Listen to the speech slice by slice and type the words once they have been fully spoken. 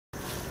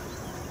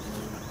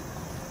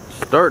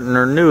Starting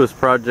our newest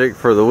project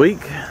for the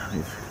week.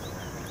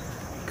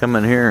 Come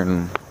in here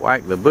and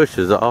whack the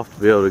bushes off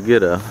to be able to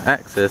get a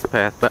access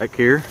path back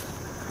here.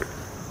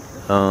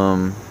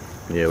 Yeah,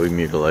 we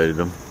mutilated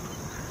them,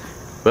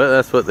 but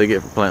that's what they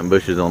get for planting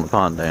bushes on the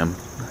pond dam.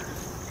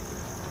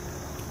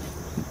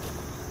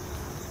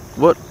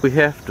 What we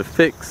have to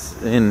fix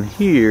in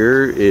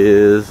here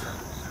is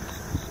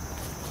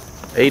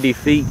 80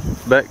 feet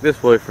back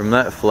this way from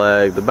that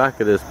flag. The back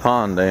of this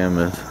pond dam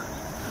is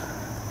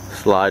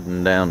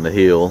sliding down the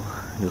hill.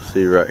 You'll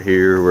see right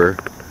here where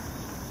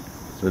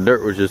the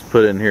dirt was just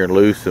put in here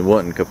loose and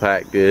wasn't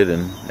compacted,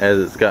 and as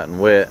it's gotten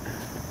wet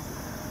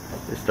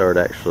it started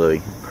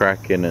actually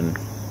cracking and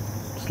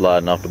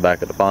sliding off the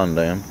back of the pond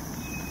dam,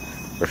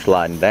 or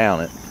sliding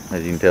down it.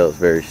 As you can tell, it's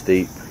very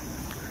steep.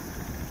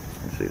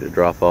 You see the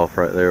drop off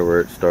right there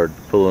where it started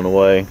pulling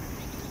away,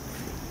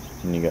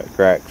 and you got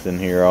cracks in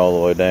here all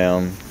the way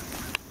down.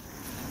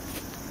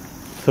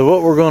 So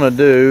what we're going to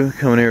do,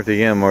 coming here with the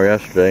Yanmar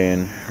yesterday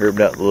and ripped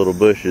out the little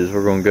bushes,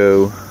 we're going to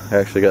go,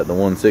 actually got the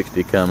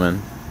 160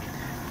 coming,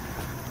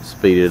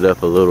 speed it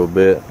up a little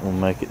bit. We'll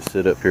make it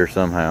sit up here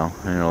somehow,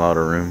 ain't a lot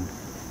of room.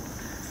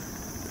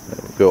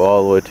 We'll go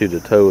all the way to the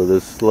toe of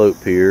this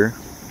slope here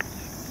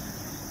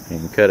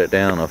and cut it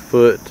down 1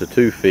 foot to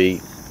 2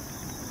 feet,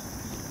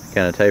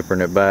 kind of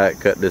tapering it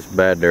back, cut this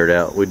bad dirt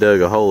out. We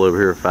dug a hole over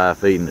here 5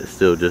 feet and it's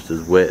still just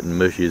as wet and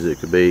mushy as it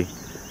could be,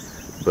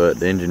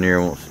 but the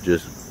engineer wants to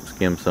just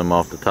skim some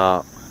off the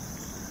top,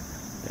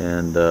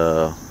 and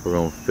we're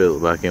going to fill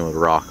it back in with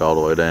rock all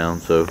the way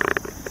down, so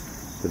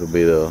it'll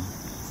be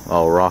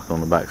all rock on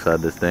the backside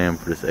of this dam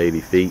for this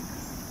 80 feet,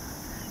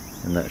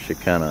 and that should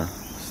kind of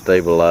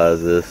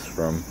stabilize this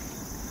from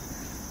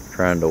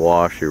trying to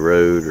wash,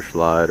 erode, or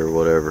slide or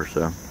whatever.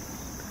 So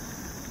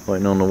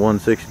waiting on the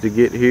 160 to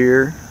get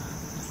here,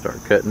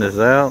 start cutting this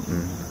out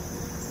and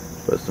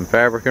put some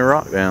fabric and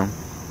rock down.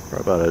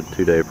 Probably about a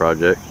 2-day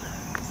project.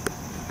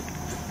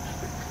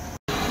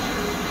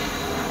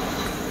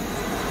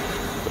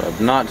 I've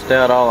notched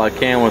out all I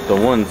can with the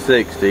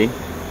 160. You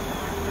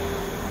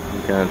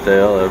can kind of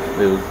tell it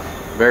was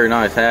very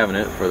nice having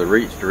it for the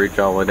reach to reach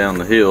all the way down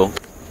the hill.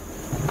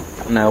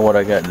 Now what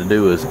I got to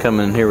do is come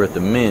in here with the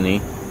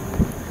mini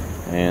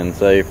and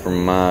say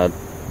from my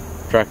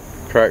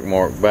track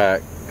mark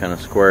back, kind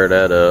of square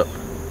that up.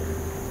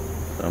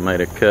 So I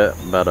made a cut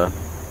about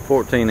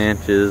 14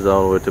 inches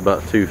all the way to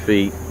about 2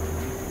 feet.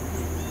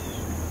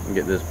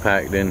 Get this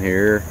packed in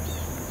here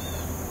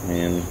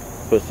and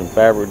put some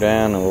fabric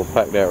down, and we'll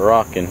pack that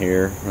rock in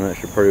here, and that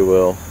should pretty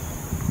well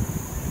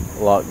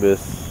lock this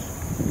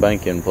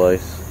bank in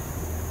place.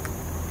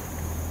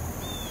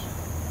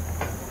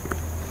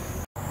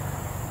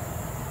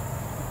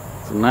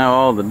 So now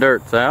all the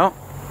dirt's out.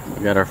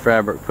 We got our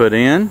fabric put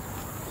in,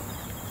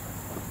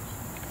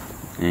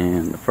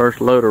 and the first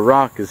load of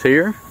rock is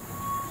here.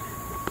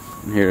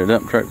 And here the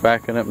dump truck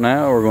backing up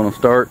now. We're going to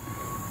start.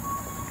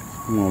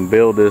 I'm going to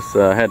build this.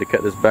 I had to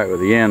cut this back with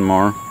the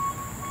Yanmar.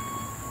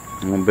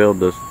 I'm going to build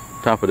this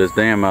top of this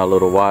dam out a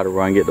little wider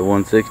where I can get the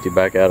 160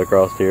 back out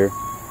across here,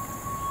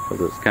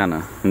 because it's kind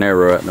of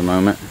narrow at the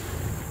moment.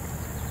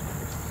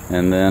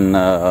 And then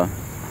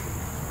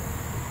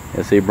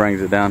as he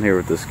brings it down here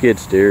with the skid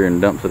steer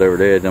and dumps it over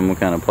the edge, I'm going to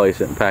kind of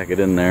place it and pack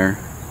it in there.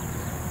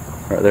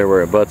 Right there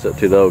where it butts up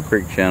to the old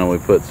creek channel, we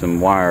put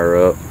some wire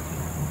up,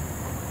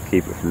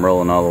 keep it from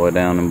rolling all the way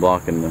down and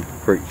blocking the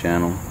creek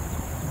channel.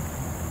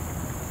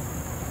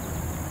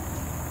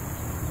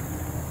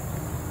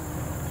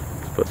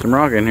 Put some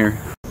rock in here.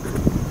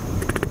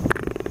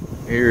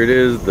 Here it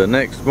is the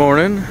next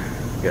morning.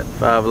 Got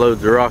 5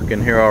 loads of rock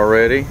in here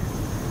already.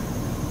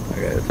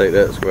 I got to take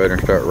that excavator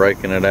and start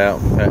raking it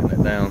out and patting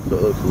it down so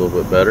it looks a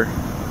little bit better.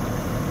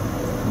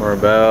 We're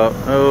about,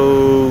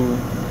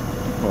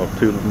 well,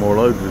 2 more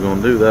loads is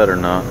going to do that or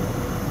not.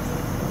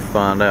 We'll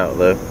find out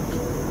though.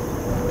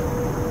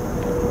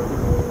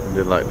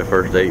 Did like the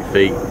first 8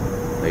 feet.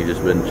 They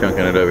just been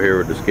chunking it over here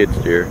with the skid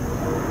steer.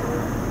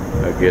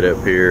 I'll get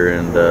up here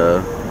and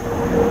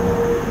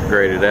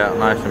grade it out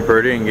nice and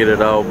pretty and get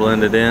it all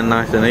blended in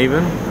nice and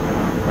even.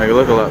 Make it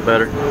look a lot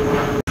better.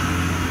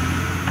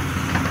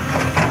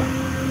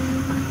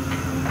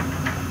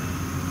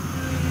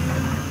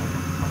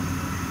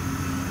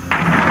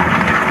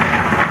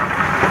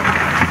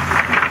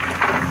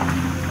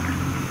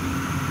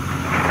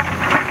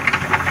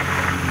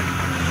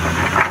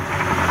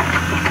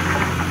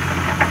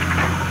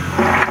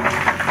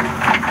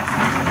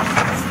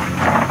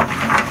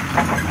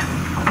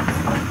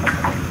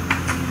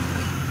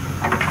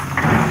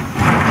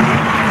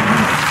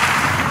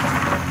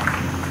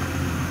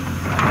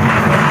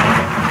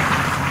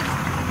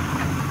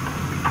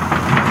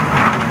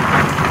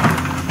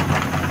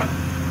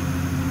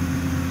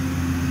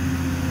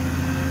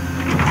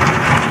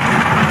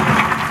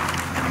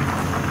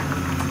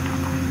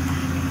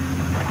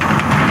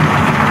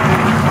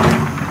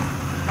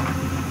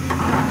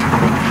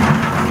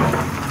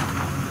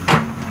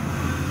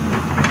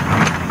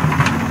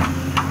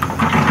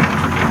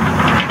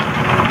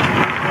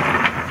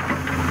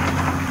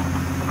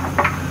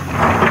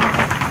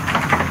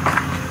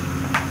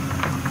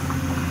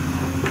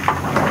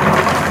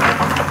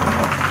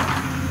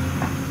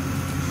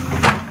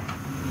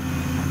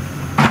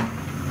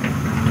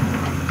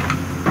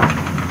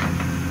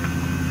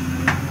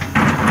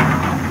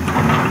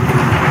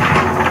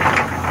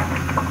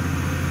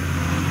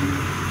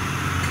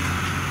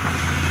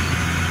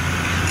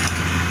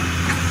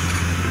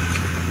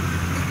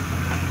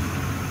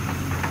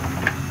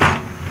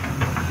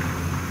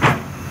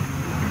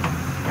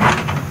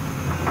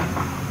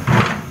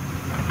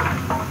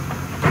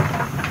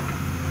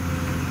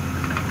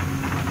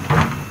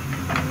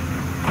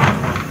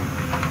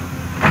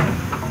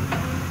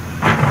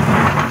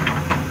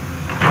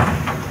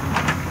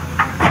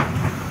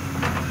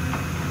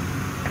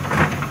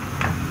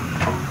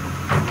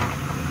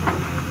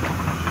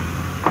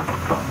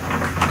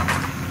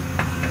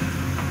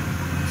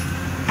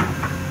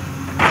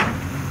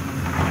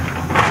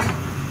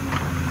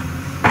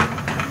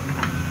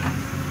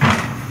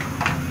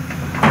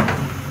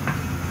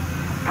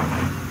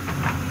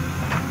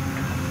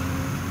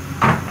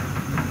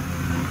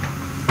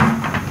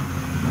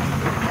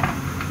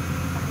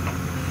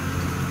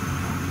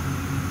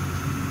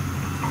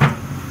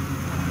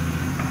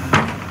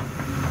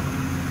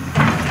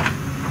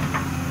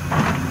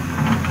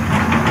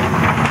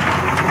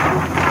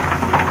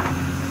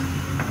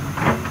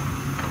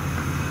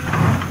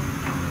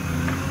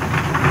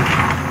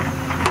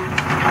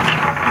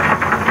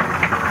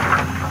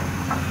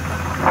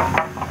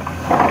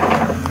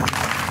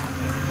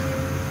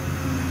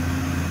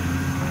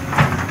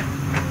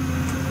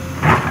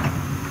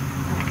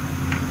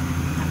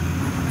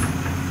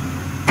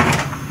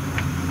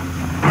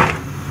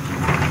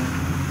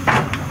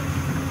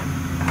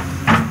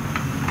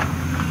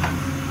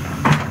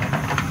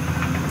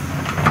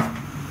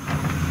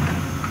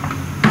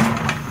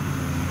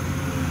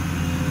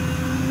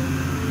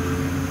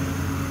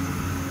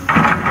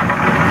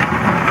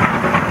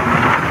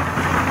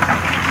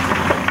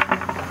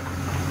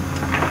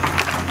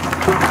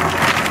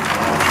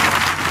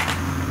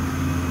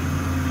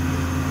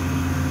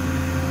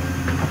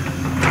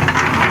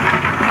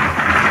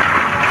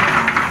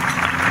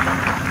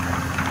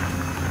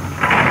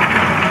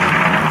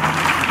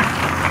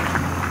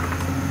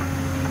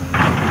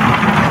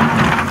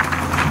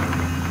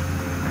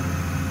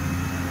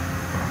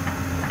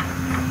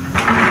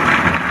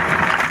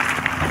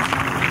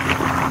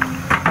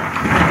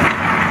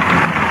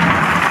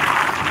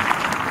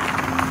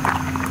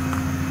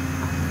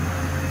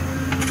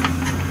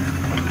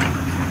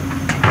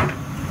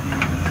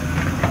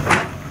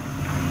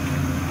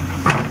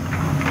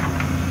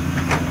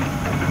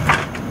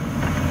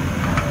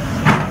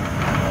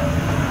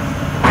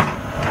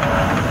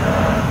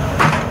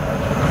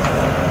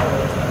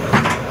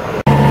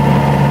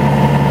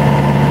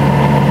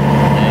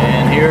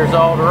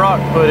 all the rock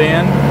put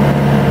in.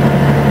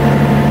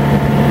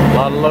 A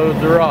lot of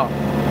loads of rock.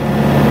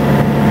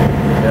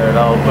 Got it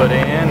all put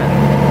in and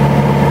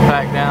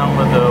packed down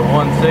with the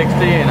 160,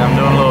 and I'm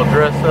doing a little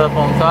dress up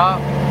on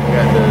top.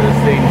 Got the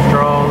seed and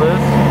straw of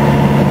this.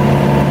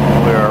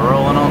 We are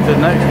rolling on to the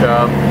next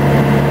job.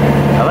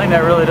 I think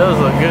that really does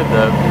look good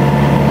though.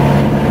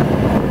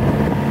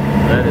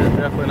 That is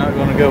definitely not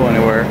going to go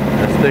anywhere,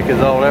 as thick as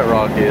all that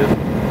rock is.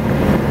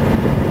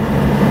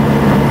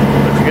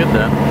 Looks good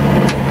though.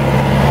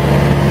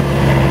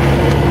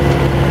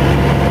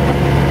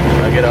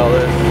 I get all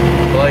this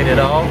bladed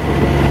off,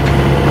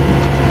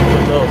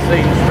 put a little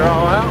seed and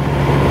straw out,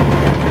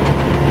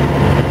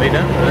 be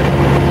done with it.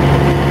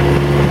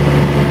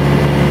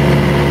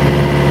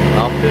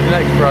 Off to the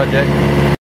next project.